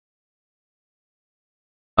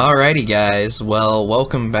Alrighty guys, well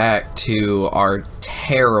welcome back to our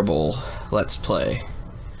terrible Let's Play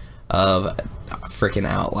of freaking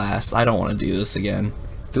Outlast. I don't want to do this again.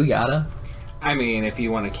 Do we gotta? I mean, if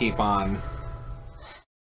you want to keep on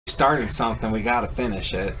starting something, we gotta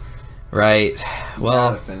finish it. Right,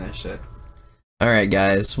 well... gotta finish it. Alright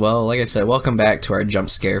guys, well like I said, welcome back to our Jump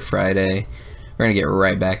Scare Friday. We're gonna get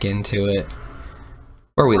right back into it.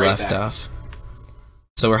 Where we left off.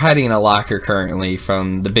 So we're hiding in a locker currently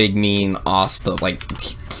from the big mean, awesome, like,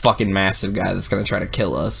 fucking massive guy that's gonna try to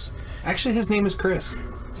kill us. Actually, his name is Chris.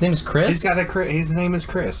 His name is Chris? His name is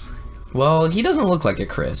Chris. Well, he doesn't look like a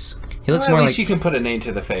Chris. He looks more like... At least you can put a name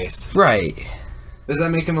to the face. Right. Does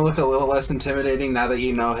that make him look a little less intimidating now that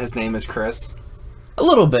you know his name is Chris? A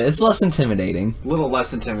little bit. It's less intimidating. A little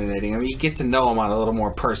less intimidating. I mean, you get to know him on a little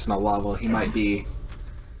more personal level. He might be...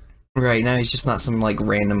 Right, now he's just not some, like,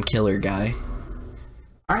 random killer guy.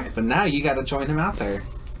 Alright, but now you gotta join him out there.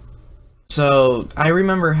 So, I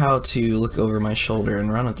remember how to look over my shoulder and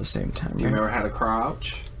run at the same time. Do you remember how to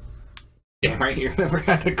crouch? Yeah, right, you remember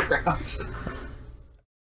how to crouch.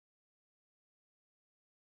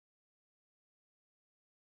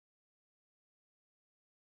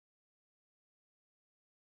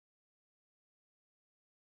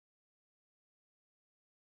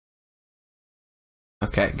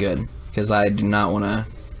 Okay, good. Because I do not want to...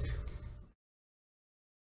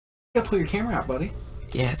 You gotta pull your camera out, buddy.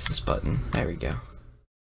 Yeah, it's this button. There we go.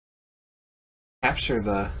 Capture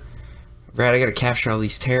the... Brad, I gotta capture all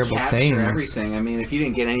these terrible things. Capture everything. I mean, if you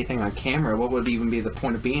didn't get anything on camera, what would even be the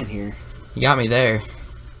point of being here? You got me there.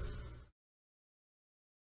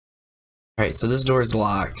 Alright, so this door is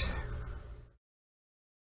locked.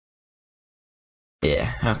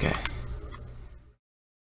 Yeah, okay.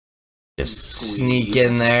 Just sneak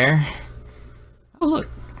in there. Oh, look.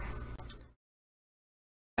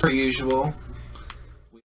 As per usual,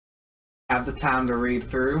 we have the time to read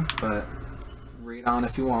through, but read on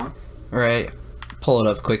if you want. Right. Pull it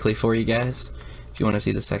up quickly for you guys. If you want to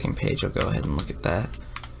see the second page, I'll go ahead and look at that.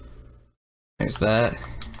 There's that.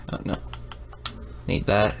 Oh, no. Need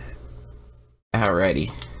that. Alrighty.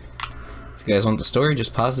 If you guys want the story,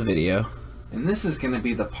 just pause the video. And this is going to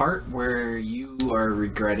be the part where you are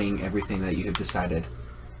regretting everything that you have decided.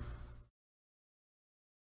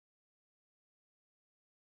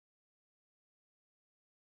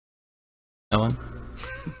 No one?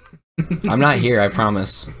 I'm not here, I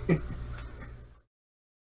promise.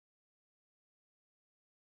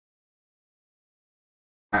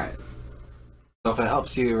 Alright. So if it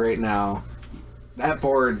helps you right now, that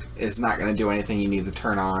board is not going to do anything. You need to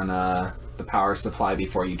turn on the power supply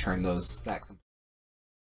before you turn that.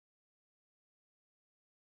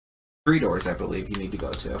 3 doors, I believe, you need to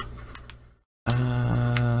go to.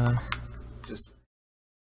 Just...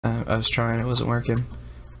 I was trying, it wasn't working.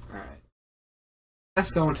 Alright. Let's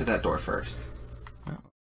go into that door first.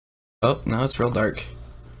 Oh, no, it's real dark.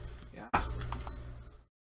 Yeah.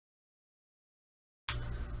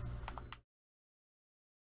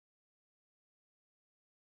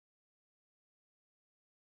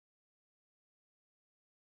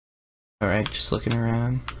 Alright, just looking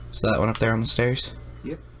around. Is that one up there on the stairs?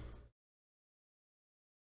 Yep.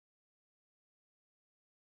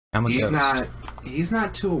 I'm a ghost. He's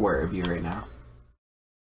not too aware of you right now.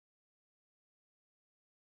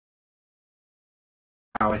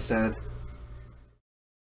 How I said.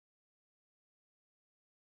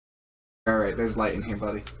 Alright, there's light in here,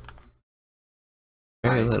 buddy.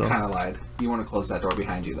 Very little. I kinda lied. You want to close that door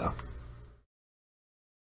behind you, though.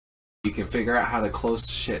 You can figure out how to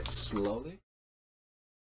close shit slowly.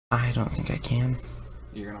 I don't think I can.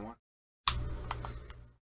 You're gonna want.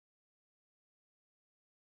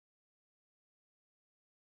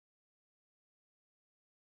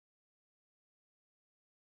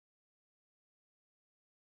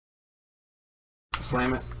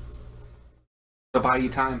 Slam it. It'll buy you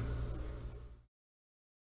time.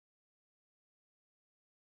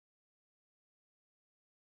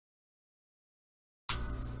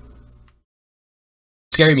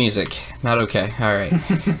 Scary music. Not okay. Alright.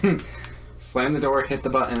 Slam the door, hit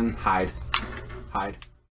the button, hide. Hide.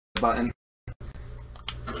 Button.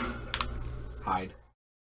 Hide.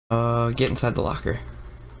 Get inside the locker.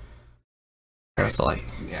 Turn off the light.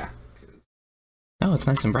 Yeah. Oh, it's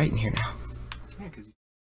nice and bright in here now. Yeah, because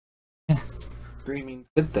green means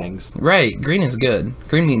good things. Right, green is good.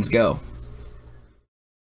 Green means go.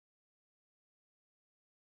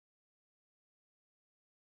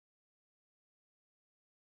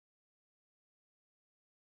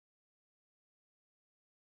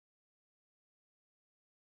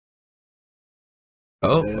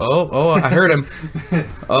 Oh, I heard him.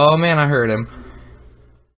 Oh man, I heard him.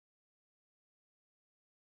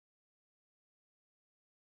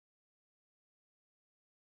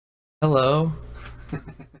 Hello.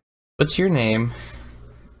 What's your name?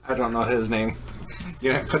 I don't know his name.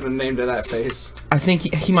 You didn't put a name to that face. I think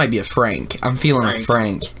he might be a Frank. I'm feeling a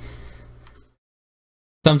Frank.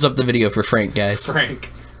 Thumbs up the video for Frank, guys.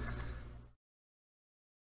 Frank.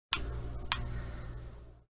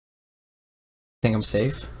 Think I'm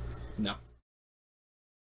safe? No.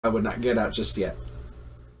 I would not get out just yet.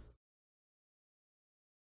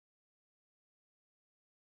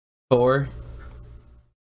 Four,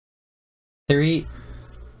 3,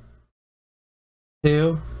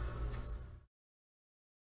 2.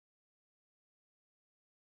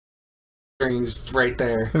 Strings right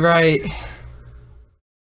there. Right.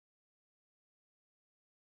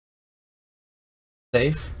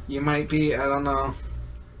 Safe? You might be, I don't know.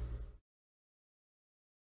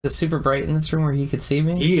 Is it super bright in this room where he could see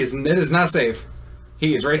me? It is not safe.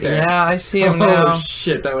 He is right there. Yeah, I see him now. Oh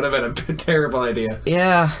shit, that would have been a terrible idea.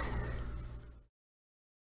 Yeah.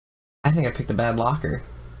 I think I picked a bad locker.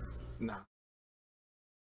 No.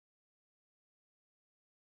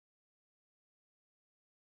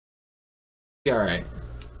 Be alright.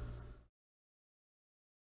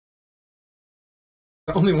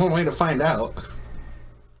 Only one way to find out.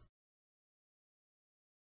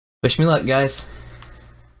 Wish me luck, guys.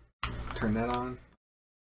 Turn that on.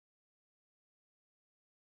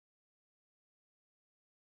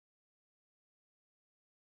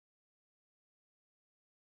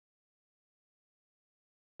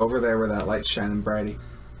 Over there where that light's shining brighty.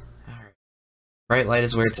 Alright. Bright light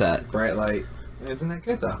is where it's at. Bright light. Isn't that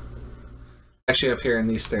good though? Actually up here in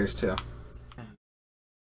these stairs too.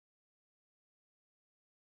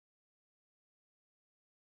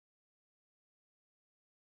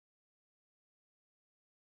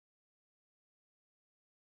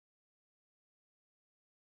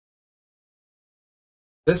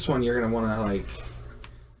 This one you're gonna wanna like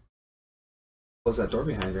close that door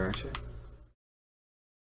behind you, aren't you?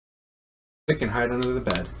 You can hide under the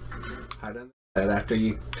bed. Hide under the bed after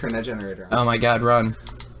you turn that generator on. Oh my god, run.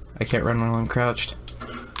 I can't run while I'm crouched.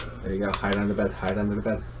 There you go, hide under the bed, hide under the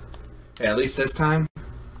bed. Hey, at least this time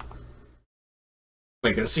we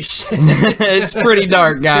ain't gonna see shit. It's pretty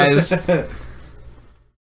dark, guys.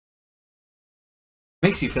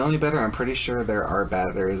 Makes you feel any better? I'm pretty sure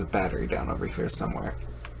there is a battery down over here somewhere.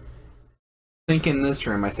 I think in this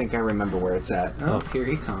room, I think I remember where it's at. Oh, here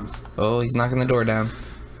he comes. Oh, he's knocking the door down.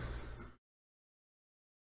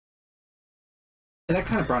 That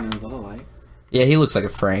kind of brought in a little light. Yeah, he looks like a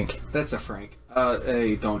Frank. That's a Frank.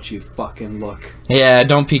 Hey, don't you fucking look. Yeah,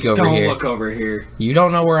 don't peek over here. Don't look over here. You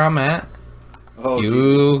don't know where I'm at. Oh,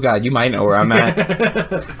 Jesus. God, you might know where I'm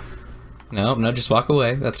at. No, just walk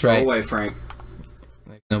away. That's right. Go away, Frank.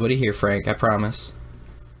 Nobody here, Frank, I promise.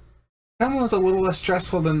 That one was a little less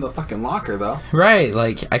stressful than the fucking locker, though. Right,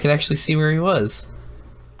 like, I could actually see where he was.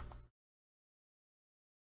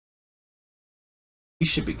 He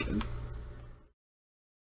should be good.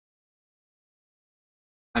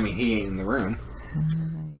 I mean, he ain't in the room.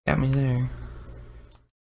 Got me there.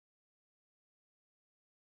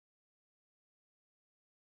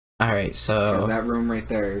 Alright, so... Okay, that room right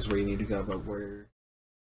there is where you need to go, but where...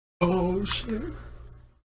 Oh, shit.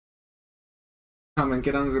 Come and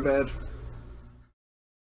get under the bed.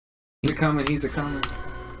 He's a-coming, he's a-coming.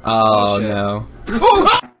 Oh, no.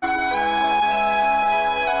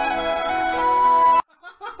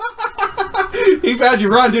 He found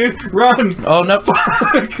you, run, dude, run! Oh, no.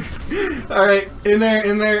 Alright, in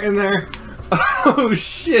there. Oh,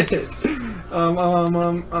 shit.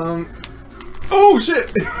 Oh,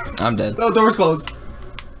 shit! I'm dead. Oh, door's closed.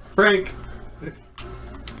 Frank.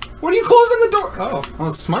 What are you closing the door? Oh,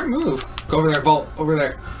 well, smart move. Go over there, vault. Over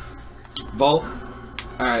there. Vault.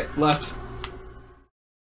 Alright, left.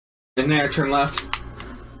 In there, turn left.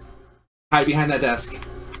 Hide behind that desk.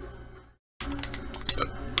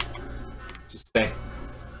 Just stay.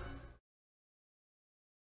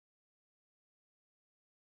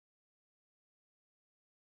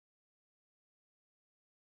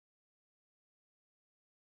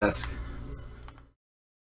 Desk.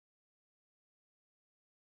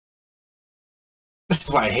 This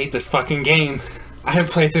is why I hate this fucking game. I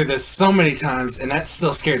have played through this so many times, and that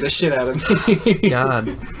still scared the shit out of me.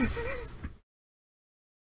 God.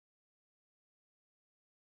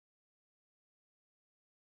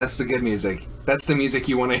 That's the good music. That's the music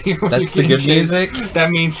you want to hear. That's the good music?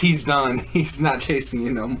 That means he's done. He's not chasing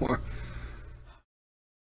you no more.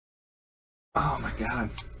 Oh my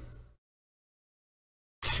god.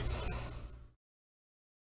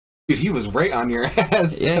 Dude, he was right on your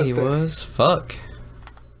ass. Yeah, he was. Fuck.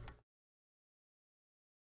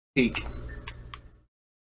 Peek.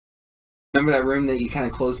 Remember that room that you kind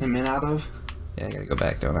of closed him in out of? Yeah, I gotta go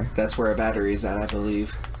back, don't I? That's where a battery is at, I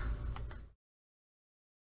believe.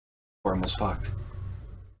 We're almost fucked.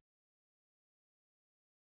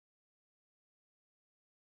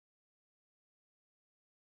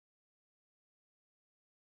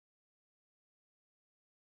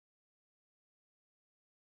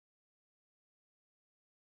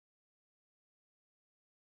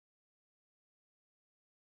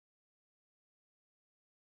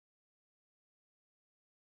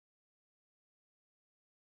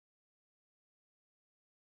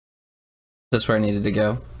 That's where I needed to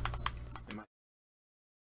go.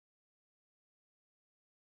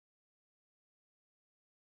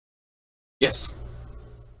 Yes.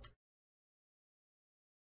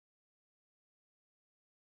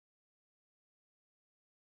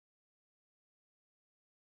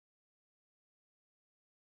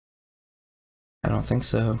 I don't think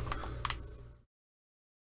so.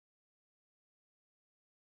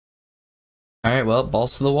 Alright, well,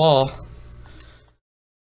 balls to the wall.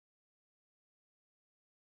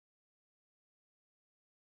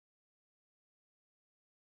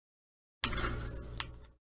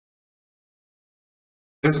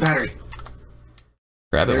 There's a battery.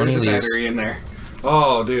 Grab it when he leaves. There's a battery in there.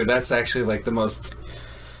 Oh, dude, that's actually like the most...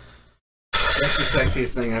 That's the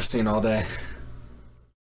sexiest thing I've seen all day.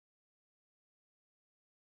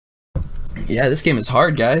 Yeah, this game is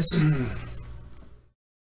hard, guys.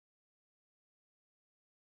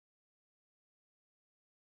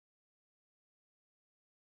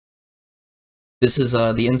 This is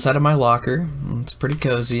the inside of my locker. It's pretty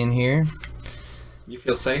cozy in here. You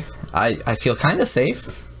feel safe? I feel kind of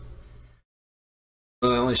safe.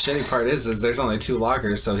 Well, the only shitty part is there's only 2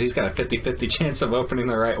 lockers, so he's got a 50-50 chance of opening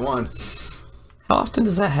the right one. How often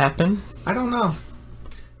does that happen? I don't know.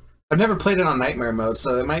 I've never played it on nightmare mode,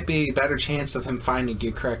 so it might be a better chance of him finding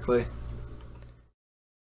you correctly.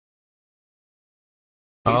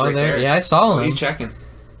 Oh, right there. Yeah, I saw him. He's checking.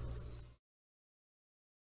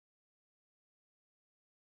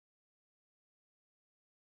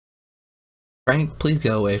 Frank, please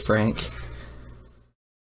go away, Frank.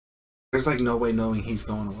 There's like no way knowing he's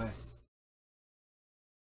going away.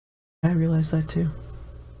 I realized that too.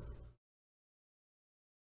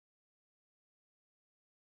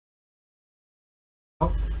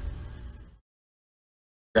 Oh.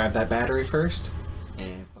 Grab that battery first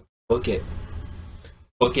and book it.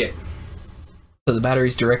 Book it. So the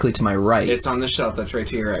battery's directly to my right. It's on the shelf that's right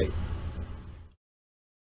to your right.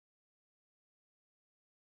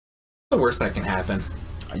 The worst that can happen.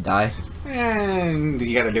 I die. And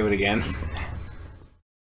you gotta do it again.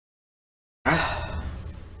 Alright.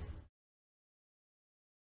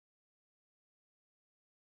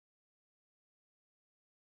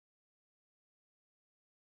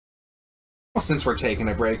 Well, since we're taking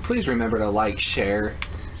a break, please remember to like, share,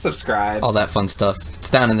 subscribe. All that fun stuff. It's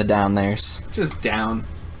down in the down there's. Just down.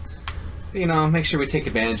 You know, make sure we take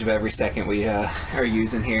advantage of every second we are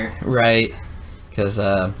using here. Right. Because,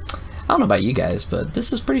 I don't know about you guys, but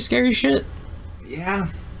this is pretty scary Yeah.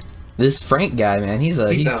 This Frank guy, man, he's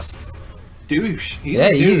a douche.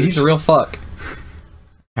 He's a real fuck.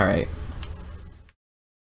 Alright.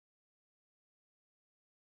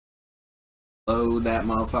 Load that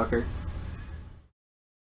motherfucker.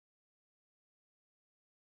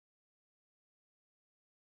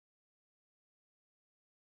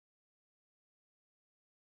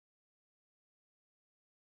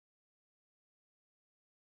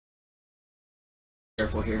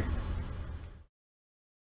 Careful here.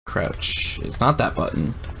 Crouch is not that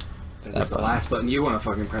button. That's the last button you want to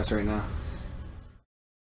fucking press right now.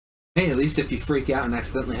 Hey, at least if you freak out and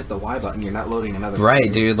accidentally hit the Y button, you're not loading another Right,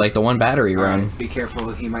 battery. dude, like the one battery run. Right, be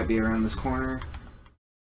careful, he might be around this corner.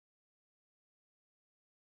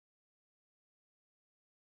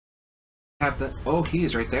 Have the... Oh, he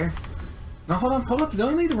is right there. No, hold on, hold up.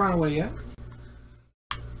 Don't need to run away yet.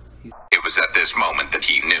 It was at this moment that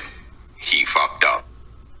he knew. He fucked up.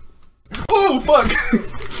 Oh, fuck!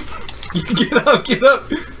 Get up, get up!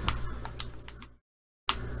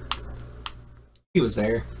 He was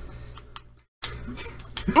there.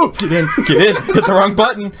 Oh, get in, hit the wrong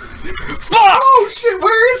button. Fuck! Oh, shit,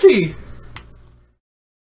 where is he?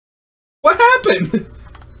 What happened?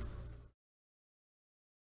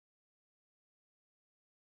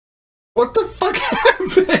 What the fuck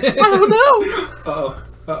happened? I don't know. Uh-oh,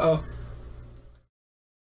 uh-oh.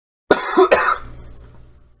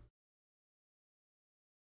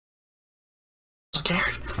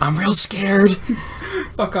 Scared. I'm real scared.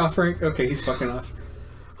 Fuck off, Frank. Okay, he's fucking off.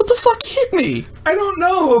 What the fuck hit me? I don't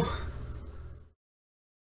know.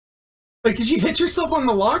 Like, did you hit yourself on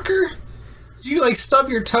the locker? Did you, like, stub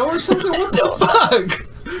your toe or something? What the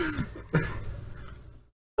fuck?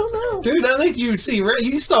 Oh no. Dude, I think you see red.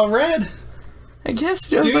 You saw red. I guess,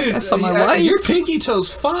 Joe's Dude, like, I saw my life. your pinky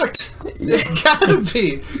toe's fucked. It's gotta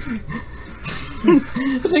be.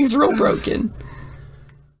 The thing's real broken.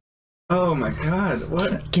 Oh my god,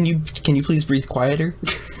 what? Can you please breathe quieter?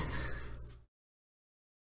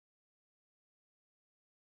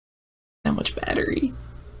 That much battery.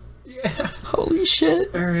 Yeah. Holy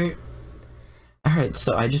shit. Alright. Alright,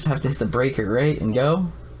 so I just have to hit the breaker, right? And go?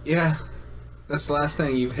 Yeah. That's the last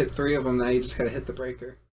thing. You've hit 3 of them, now you just gotta hit the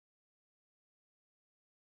breaker.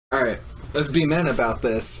 Alright, let's be men about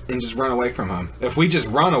this and just run away from him. If we just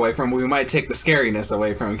run away from him, we might take the scariness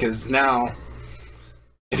away from him, because now,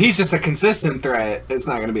 if he's just a consistent threat, it's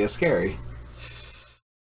not gonna be as scary.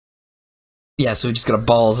 Yeah, so we just gotta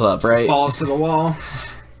balls up, right? Balls to the wall.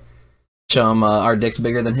 Show him our dick's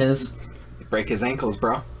bigger than his. Break his ankles,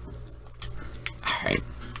 bro. Alright.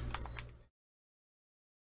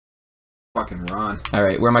 Fucking run.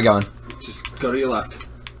 Alright, where am I going? Just go to your left.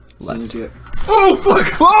 Left. Oh,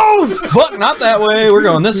 fuck! Oh, fuck, not that way. We're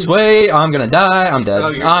going this way. I'm gonna die. I'm dead. Oh,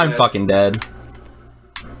 you're I'm dead. fucking dead.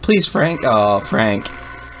 Please, Frank. Oh, Frank.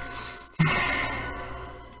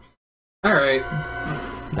 Alright.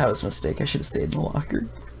 That was a mistake. I should have stayed in the locker.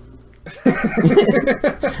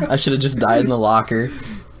 I should have just died in the locker.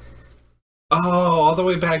 Oh, all the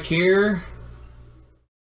way back here?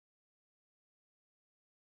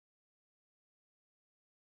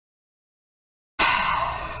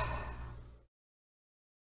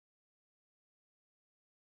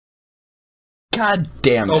 God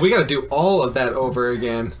damn it. Oh, we gotta do all of that over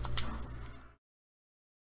again.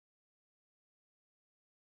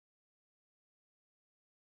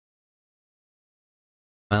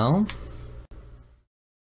 Well,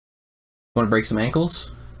 want to break some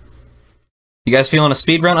ankles? You guys feeling a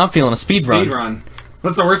speed run? I'm feeling a speed run. Speed run.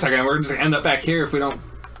 What's the worst again? We're just gonna end up back here if we don't.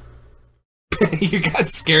 You got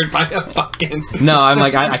scared by a fucking. No, I'm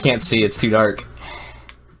like, I can't see. It's too dark.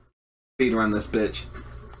 Speed run this bitch.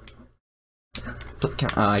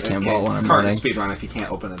 I can't vault when It's I'm hard to running. speed run if you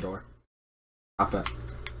can't open a door. Hop it.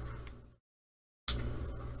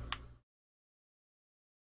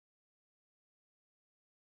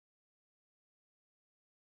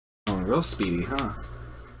 Oh, real speedy, huh?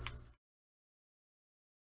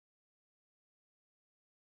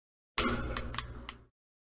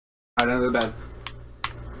 Out under the bed.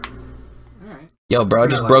 Alright. Yo, bro, I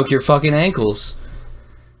just broke your fucking ankles.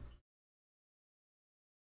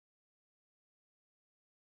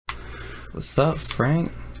 What's up,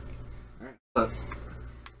 Frank? Alright, look.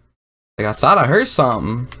 Like, I thought I heard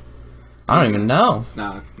something. I don't even know.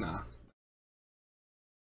 No, no.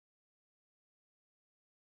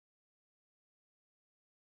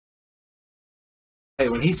 Hey,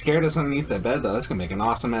 when he scared us underneath the bed, though, that's gonna make an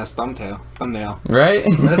awesome ass thumbnail. Right?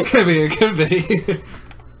 That's gonna be a good video.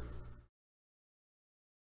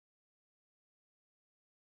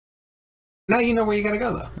 Now you know where you gotta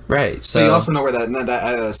go, though. Right, But so... you also know where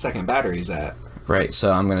that second battery's at. Right,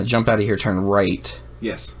 so I'm gonna jump out of here, turn right,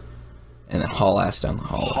 Yes. and then haul ass down the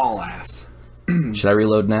hall. Haul ass. Should I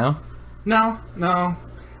reload now? No, no.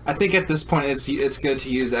 I think at this point it's good to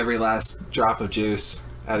use every last drop of juice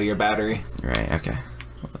out of your battery. Right, okay.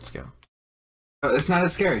 Well, let's go. It's not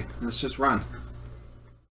as scary. Let's just run.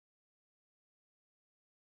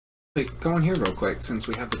 Wait, go in here real quick since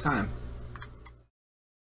we have the time.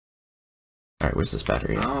 Alright, where's this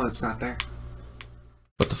battery at? Oh, it's not there.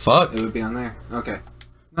 What the fuck? It would be on there. Okay.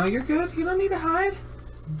 No, you're good. You don't need to hide.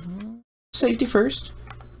 Safety first.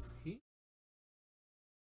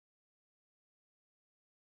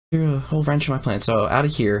 You're a whole wrench in my plan. So, out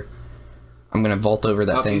of here, I'm gonna vault over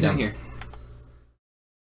that thing He's down. in here.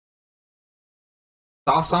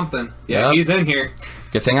 Saw something. Yeah, Yep. he's in here.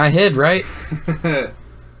 Good thing I hid, right?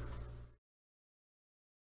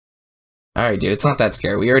 Alright, dude, it's not that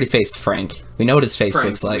scary. We already faced Frank. We know what his face Frank,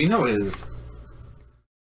 looks like. we know it is.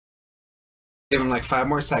 Give him like 5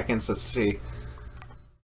 more seconds. Let's see.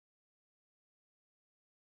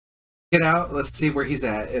 Get out. Let's see where he's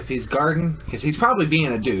at. If he's guarding, because he's probably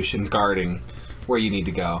being a douche and guarding where you need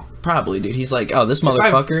to go. Probably, dude. He's like, oh, this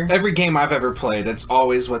motherfucker. Every game I've ever played, that's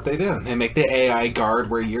always what they do. They make the AI guard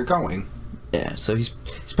where you're going. Yeah, so he's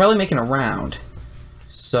probably making a round.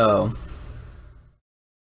 So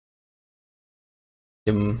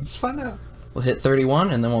Let's find out. we'll hit 31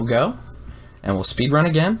 and then we'll go. And we'll speed run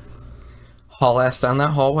again. Haul ass down that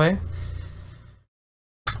hallway.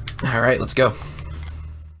 Alright, let's go.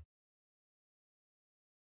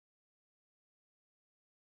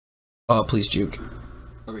 Oh, please juke.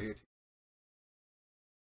 Over here.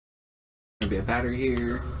 Gonna be a battery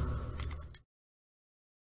here.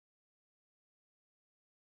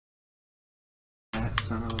 Yes.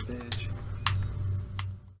 son of a bitch.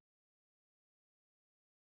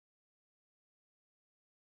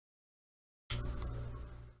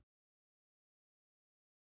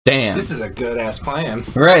 Damn. This is a good ass plan.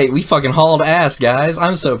 Right, we fucking hauled ass, guys.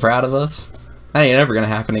 I'm so proud of us. That ain't ever gonna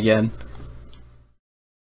happen again.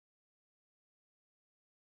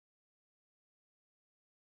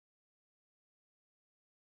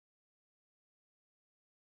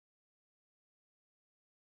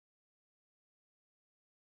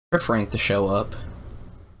 For Frank to show up.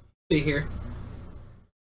 Be here.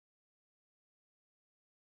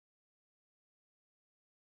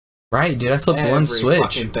 Right, dude, I flipped one switch.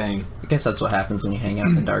 Fucking thing. I guess that's what happens when you hang out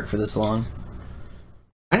in the dark for this long.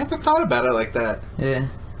 I never thought about it like that. Yeah.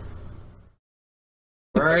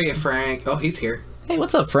 Where are you, Frank? Oh, he's here. Hey,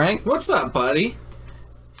 what's up, Frank? What's up, buddy?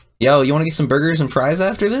 Yo, you want to get some burgers and fries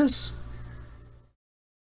after this?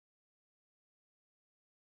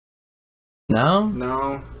 No?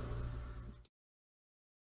 No.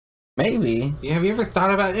 Maybe. Yeah, have you ever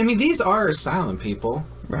thought about it? I mean, these are silent people.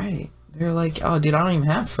 Right. They're like, oh, dude, I don't even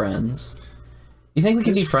have friends. You think we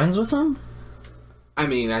can be friends with them? I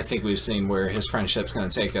mean, I think we've seen where his friendship's gonna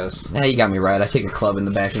take us. Yeah, you got me right. I take a club in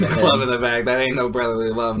the back of the head. Club in the back. That ain't no brotherly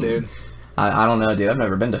love, dude. I don't know, dude. I've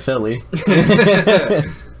never been to Philly.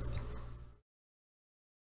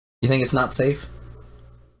 You think it's not safe?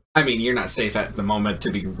 I mean, you're not safe at the moment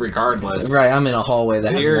to be regardless. Right, I'm in a hallway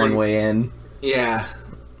that has You're- one way in, Yeah.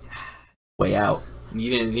 way out.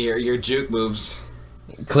 You didn't hear your juke moves.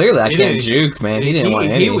 Clearly, I He can't didn't- juke, man. He didn't want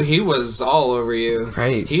any. He was all over you.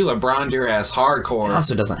 Right. He LeBron'd your ass hardcore. It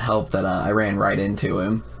also doesn't help that I ran right into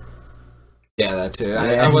him. Yeah, that too.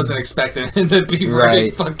 Yeah. I wasn't expecting him to be right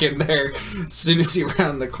Right. fucking there as soon as he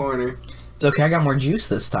round the corner. It's okay, I got more juice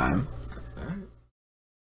this time.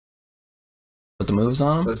 Put the moves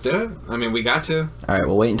on him? Let's do it. I mean, we got to. Alright,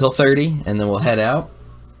 we'll wait until 30, and then we'll head out.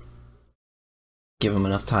 Give him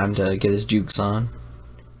enough time to get his jukes on.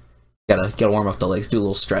 Gotta warm up the legs, do a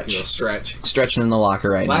little stretch. You'll stretch. Stretching in the locker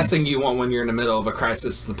right now. Last thing you want when you're in the middle of a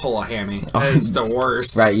crisis is to pull a hammy. Oh. It's the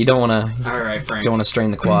worst. Right, you don't wanna Alright, Frank.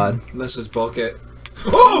 strain the quad. Let's just bulk it.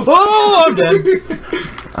 Oh, I'm dead.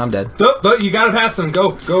 I'm dead. You gotta pass him.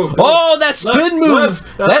 Go. Oh, that spin move!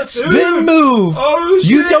 left, that spin move! Oh,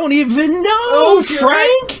 shit. You don't even know, Oh, shit.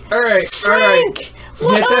 Frank! Alright, Frank!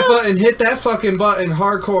 What Hit that up? button. Hit that fucking button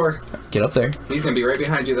hardcore. Get up there. He's gonna be right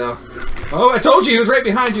behind you, though. Oh, I told you he was right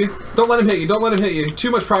behind you. Don't let him hit you. Don't let him hit you. Too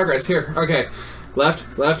much progress. Here. Okay. Left.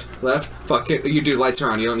 Fuck it. You do lights are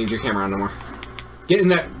on. You don't need your camera on no more. Get in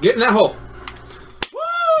that hole.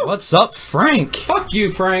 Woo! What's up, Frank? Fuck you,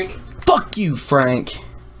 Frank. Fuck you, Frank.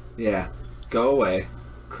 Yeah. Go away.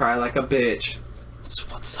 Cry like a bitch.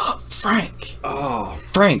 What's up, Frank? Oh.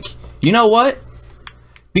 Frank, you know what?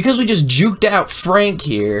 Because we just juked out Frank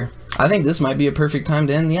here, I think this might be a perfect time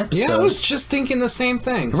to end the episode. Yeah, I was just thinking the same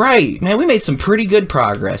thing. Right, man, we made some pretty good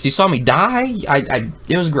progress. You saw me die.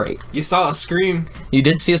 It was great. You saw us scream. You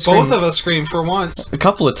did see us scream. Both of us scream for once. A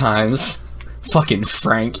couple of times. Fucking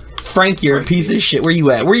Frank. Frank, you're a piece of shit. Where you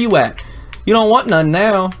at? Where you at? You don't want none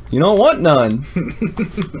now. You don't want none.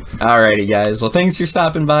 Alrighty, guys. Well, thanks for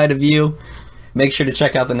stopping by to view. Make sure to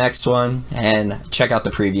check out the next one and check out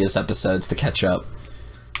the previous episodes to catch up.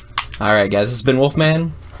 Alright, guys. This has been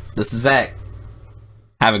Wolfman. This is Zach.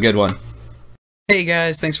 Have a good one. Hey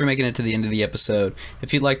guys, thanks for making it to the end of the episode.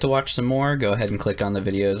 If you'd like to watch some more, go ahead and click on the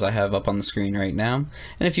videos I have up on the screen right now.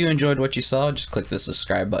 And if you enjoyed what you saw, just click the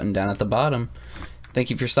subscribe button down at the bottom. Thank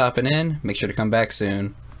you for stopping in. Make sure to come back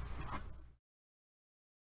soon.